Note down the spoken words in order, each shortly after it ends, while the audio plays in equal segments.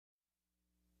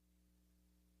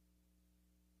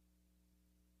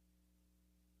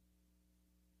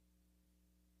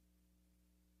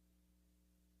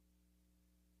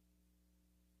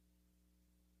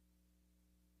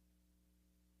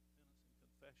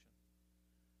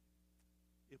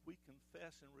if we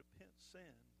confess and repent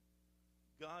sin,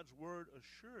 God's word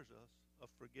assures us of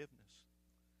forgiveness,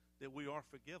 that we are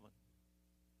forgiven.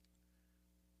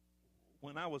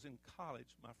 When I was in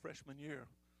college, my freshman year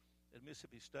at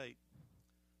Mississippi State,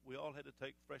 we all had to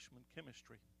take freshman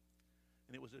chemistry.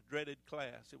 And it was a dreaded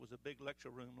class. It was a big lecture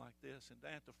room like this. And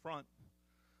down at the front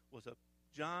was a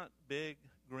giant, big,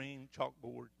 green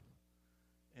chalkboard.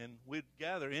 And we'd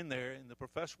gather in there, and the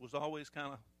professor was always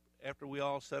kind of, after we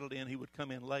all settled in, he would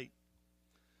come in late.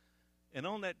 And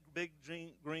on that big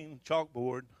green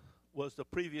chalkboard was the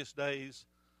previous day's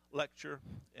lecture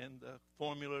and the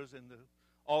formulas and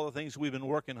all the things we've been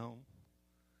working on.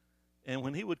 And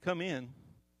when he would come in,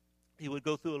 he would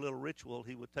go through a little ritual.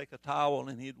 He would take a towel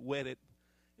and he'd wet it,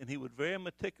 and he would very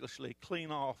meticulously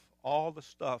clean off all the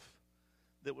stuff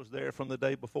that was there from the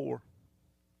day before.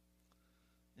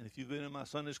 And if you've been in my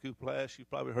Sunday school class, you've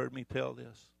probably heard me tell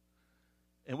this.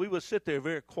 And we would sit there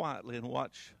very quietly and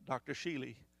watch Dr.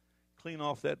 Sheely clean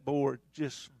off that board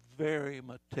just very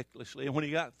meticulously. And when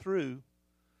he got through,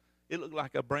 it looked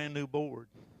like a brand new board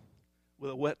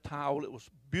with a wet towel. It was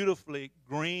beautifully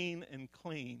green and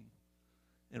clean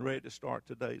and ready to start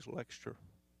today's lecture.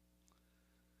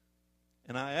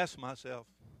 And I asked myself,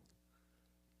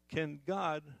 can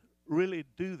God really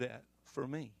do that for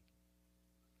me?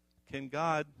 Can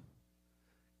God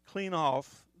clean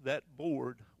off that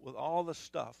board with all the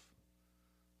stuff,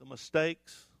 the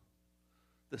mistakes,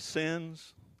 the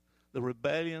sins, the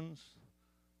rebellions,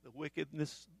 the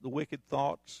wickedness, the wicked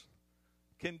thoughts?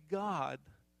 Can God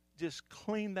just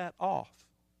clean that off?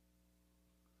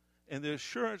 And the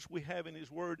assurance we have in his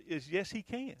word is, yes, he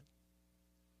can.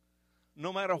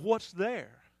 No matter what's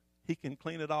there, he can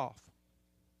clean it off.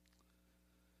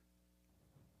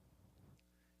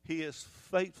 He is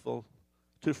faithful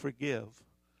to forgive.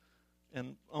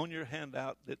 And on your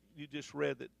handout that you just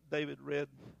read, that David read,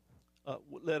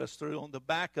 led us through, on the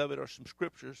back of it are some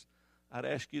scriptures I'd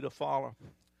ask you to follow.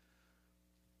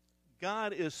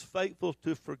 God is faithful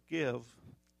to forgive.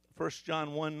 1 John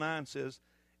 1:9 says,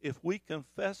 if we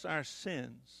confess our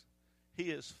sins,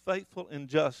 he is faithful and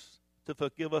just to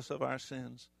forgive us of our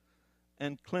sins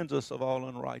and cleanse us of all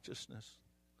unrighteousness.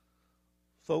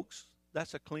 Folks,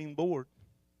 that's a clean board.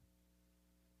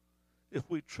 If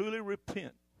we truly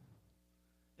repent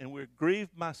and we're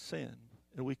grieved by sin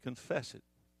and we confess it,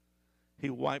 he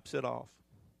wipes it off.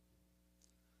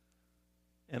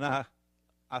 And I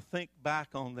think back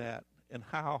on that and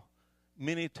how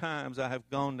many times I have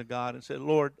gone to God and said,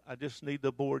 Lord, I just need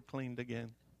the board cleaned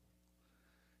again.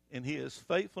 And he is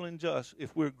faithful and just.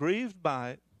 If we're grieved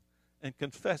by it and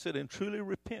confess it and truly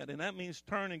repent, and that means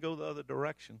turn and go the other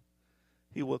direction,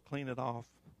 he will clean it off.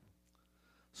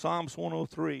 Psalms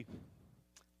 103,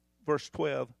 verse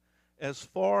 12, as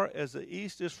far as the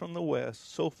east is from the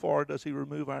west, so far does he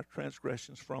remove our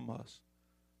transgressions from us.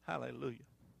 Hallelujah.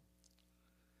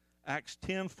 Acts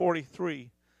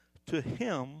 10:43, to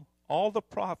him all the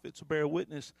prophets bear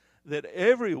witness that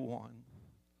everyone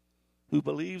who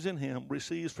believes in him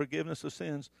receives forgiveness of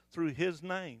sins through his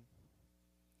name.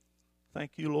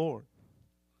 Thank you, Lord.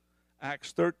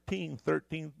 Acts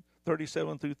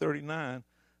 13:37 through 39.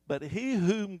 But he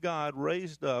whom God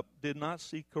raised up did not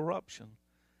see corruption.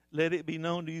 Let it be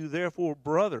known to you, therefore,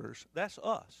 brothers, that's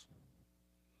us,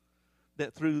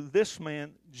 that through this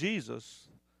man, Jesus,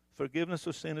 forgiveness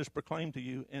of sin is proclaimed to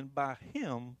you, and by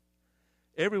him,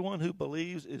 everyone who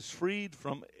believes is freed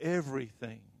from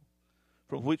everything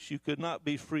from which you could not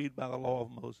be freed by the law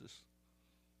of Moses.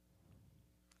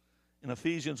 In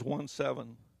Ephesians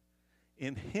 1:7,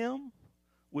 in him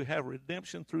we have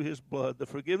redemption through his blood, the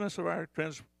forgiveness of our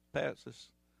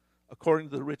trespasses, according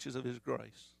to the riches of his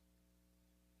grace.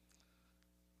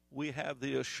 We have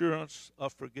the assurance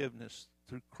of forgiveness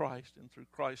through Christ and through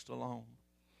Christ alone.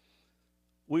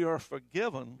 We are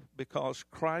forgiven because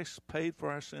Christ paid for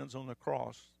our sins on the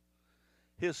cross.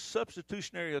 His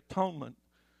substitutionary atonement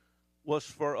was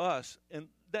for us, and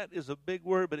that is a big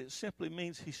word, but it simply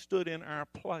means he stood in our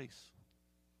place.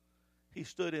 He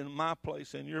stood in my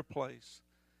place and your place.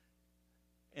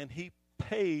 And he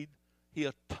paid, he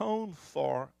atoned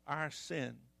for our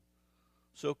sin.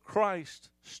 So Christ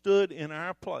stood in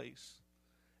our place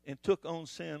and took on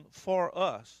sin for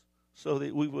us so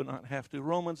that we would not have to.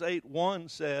 Romans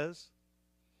 8:1 says,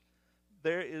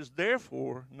 there is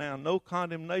therefore now no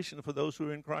condemnation for those who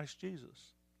are in Christ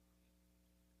Jesus.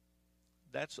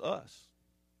 That's us.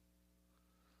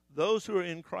 Those who are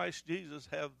in Christ Jesus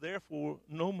have therefore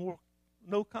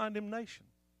no condemnation.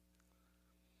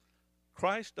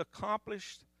 Christ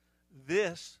accomplished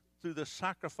this through the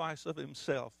sacrifice of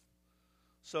himself.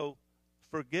 So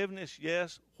forgiveness,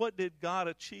 yes. What did God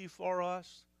achieve for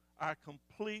us? our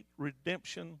complete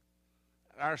redemption,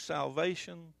 our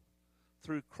salvation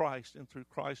through Christ and through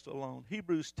Christ alone.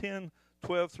 Hebrews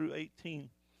 10:12 through 18.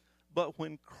 But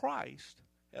when Christ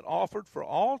had offered for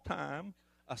all time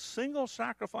a single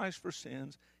sacrifice for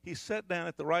sins, he sat down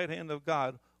at the right hand of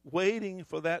God, waiting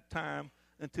for that time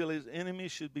until his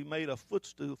enemies should be made a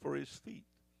footstool for his feet.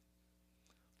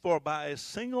 For by a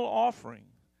single offering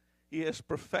he has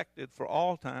perfected for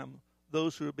all time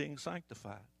those who are being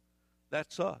sanctified.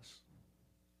 That's us.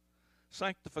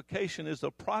 Sanctification is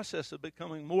the process of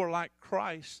becoming more like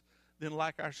Christ than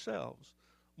like ourselves,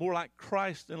 more like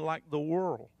Christ than like the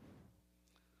world.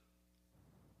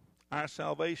 Our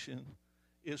salvation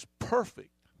is perfect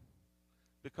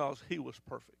because he was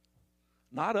perfect.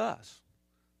 Not us,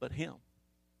 but him.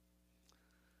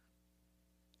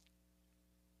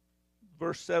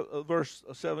 Verse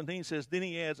 17 says, then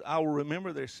he adds, I will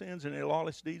remember their sins and their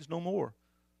lawless deeds no more.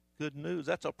 Good news.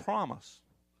 That's a promise.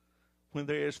 When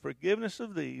there is forgiveness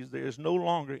of these, there is no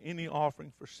longer any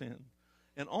offering for sin.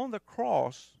 And on the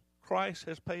cross, Christ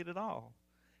has paid it all.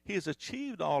 He has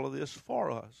achieved all of this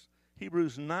for us.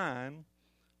 Hebrews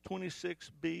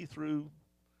 9:26b through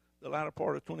the latter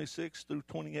part of 26 through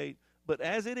 28. But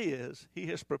as it is, he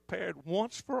has prepared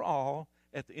once for all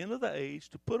at the end of the age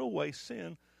to put away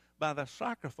sin by the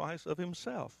sacrifice of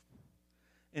himself.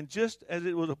 And just as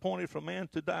it was appointed for man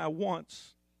to die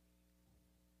once,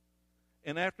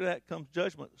 and after that comes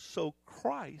judgment, so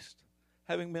Christ,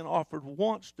 having been offered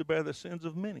once to bear the sins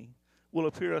of many, will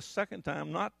appear a second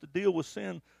time, not to deal with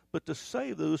sin, but to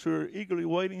save those who are eagerly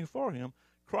waiting for him.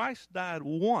 Christ died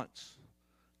once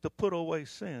to put away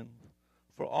sin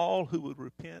for all who would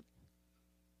repent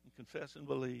and confess and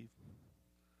believe.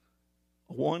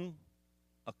 One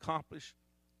accomplished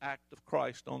act of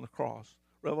Christ on the cross.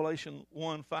 Revelation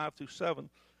 1:5-7.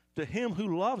 To him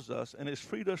who loves us and has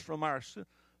freed us from our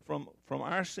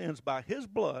sins by his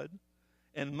blood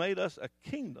and made us a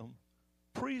kingdom,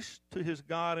 priest to his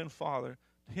God and Father,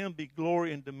 to him be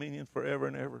glory and dominion forever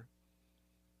and ever.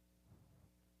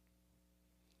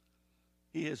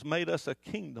 He has made us a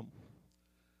kingdom.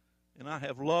 And I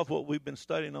have loved what we've been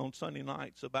studying on Sunday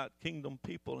nights about kingdom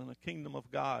people and the kingdom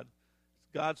of God. It's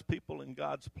God's people in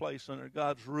God's place under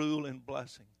God's rule and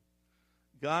blessing.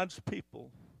 God's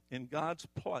people in God's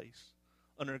place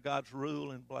under God's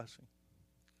rule and blessing.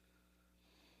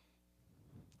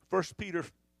 1 Peter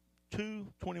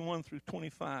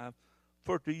 2:21-25.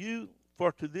 For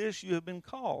to this you have been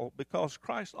called, because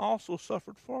Christ also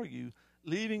suffered for you,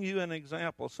 leaving you an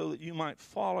example so that you might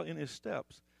follow in his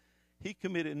steps. He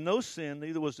committed no sin,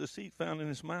 neither was deceit found in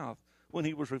his mouth. When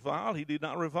he was reviled, he did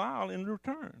not revile in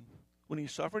return. When he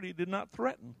suffered, he did not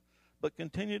threaten, but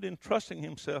continued entrusting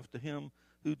himself to him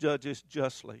who judges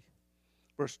justly.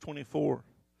 Verse 24.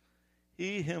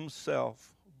 He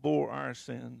himself bore our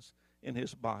sins in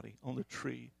his body on the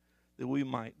tree, that we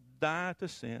might die to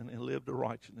sin and live to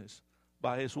righteousness.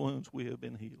 By his wounds we have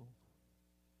been healed.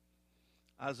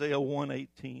 Isaiah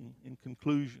 1:18, in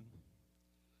conclusion.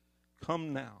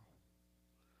 Come now,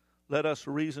 let us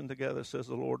reason together, says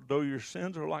the Lord. Though your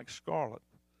sins are like scarlet,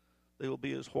 they will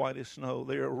be as white as snow.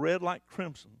 They are red like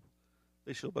crimson.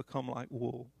 They shall become like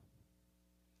wool.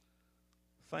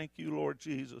 Thank you, Lord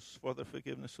Jesus, for the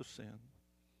forgiveness of sin,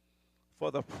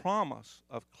 for the promise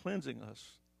of cleansing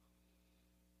us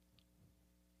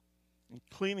and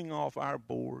cleaning off our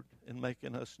board and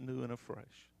making us new and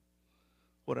afresh.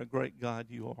 What a great God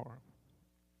you are.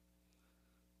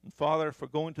 And Father, for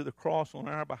going to the cross on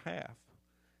our behalf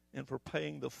and for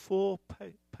paying the full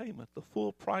payment, the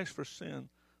full price for sin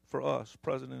for us,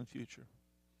 present and future.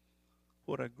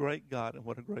 What a great God and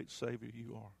what a great Savior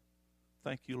you are.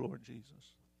 Thank you, Lord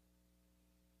Jesus.